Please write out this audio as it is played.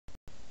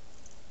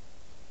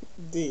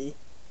D.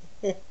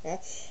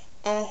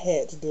 I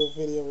had to do a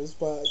video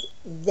response.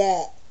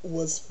 That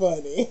was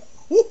funny.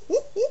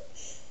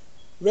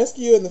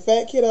 Rescuing the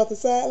fat kid off the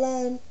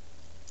sideline.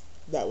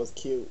 That was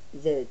cute.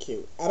 Very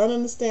cute. I don't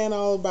understand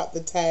all about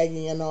the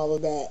tagging and all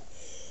of that.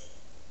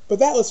 But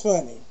that was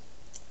funny.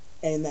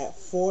 And that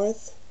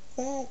fourth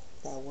fact,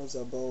 that was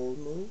a bold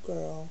move,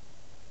 girl.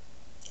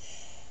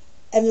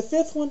 And the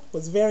fifth one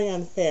was very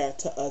unfair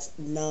to us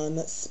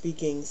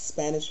non-speaking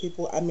Spanish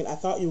people. I mean, I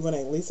thought you were going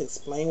to at least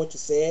explain what you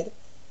said.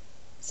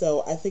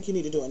 So I think you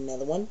need to do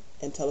another one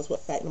and tell us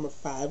what fact number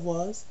 5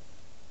 was.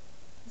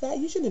 That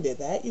you shouldn't have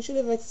did that. You should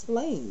have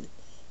explained.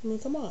 I mean,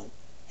 come on.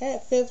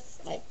 Had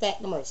fifth, like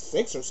fact number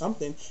 6 or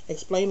something,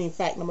 explaining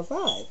fact number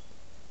 5.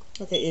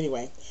 Okay,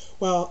 anyway.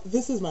 Well,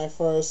 this is my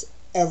first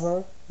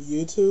ever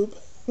YouTube.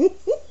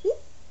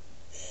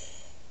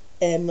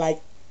 And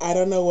like, I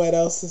don't know what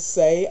else to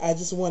say. I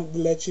just wanted to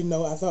let you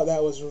know I thought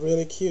that was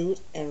really cute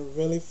and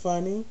really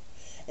funny.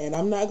 And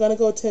I'm not going to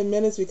go 10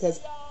 minutes because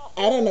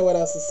I don't know what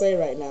else to say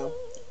right now.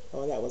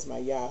 Oh, that was my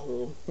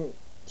Yahoo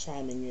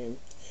chiming in.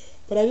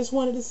 But I just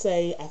wanted to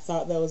say I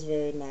thought that was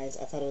very nice.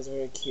 I thought it was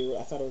very cute.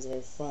 I thought it was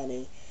very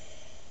funny.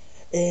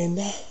 And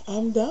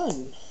I'm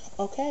done.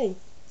 Okay,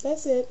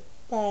 that's it.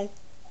 Bye.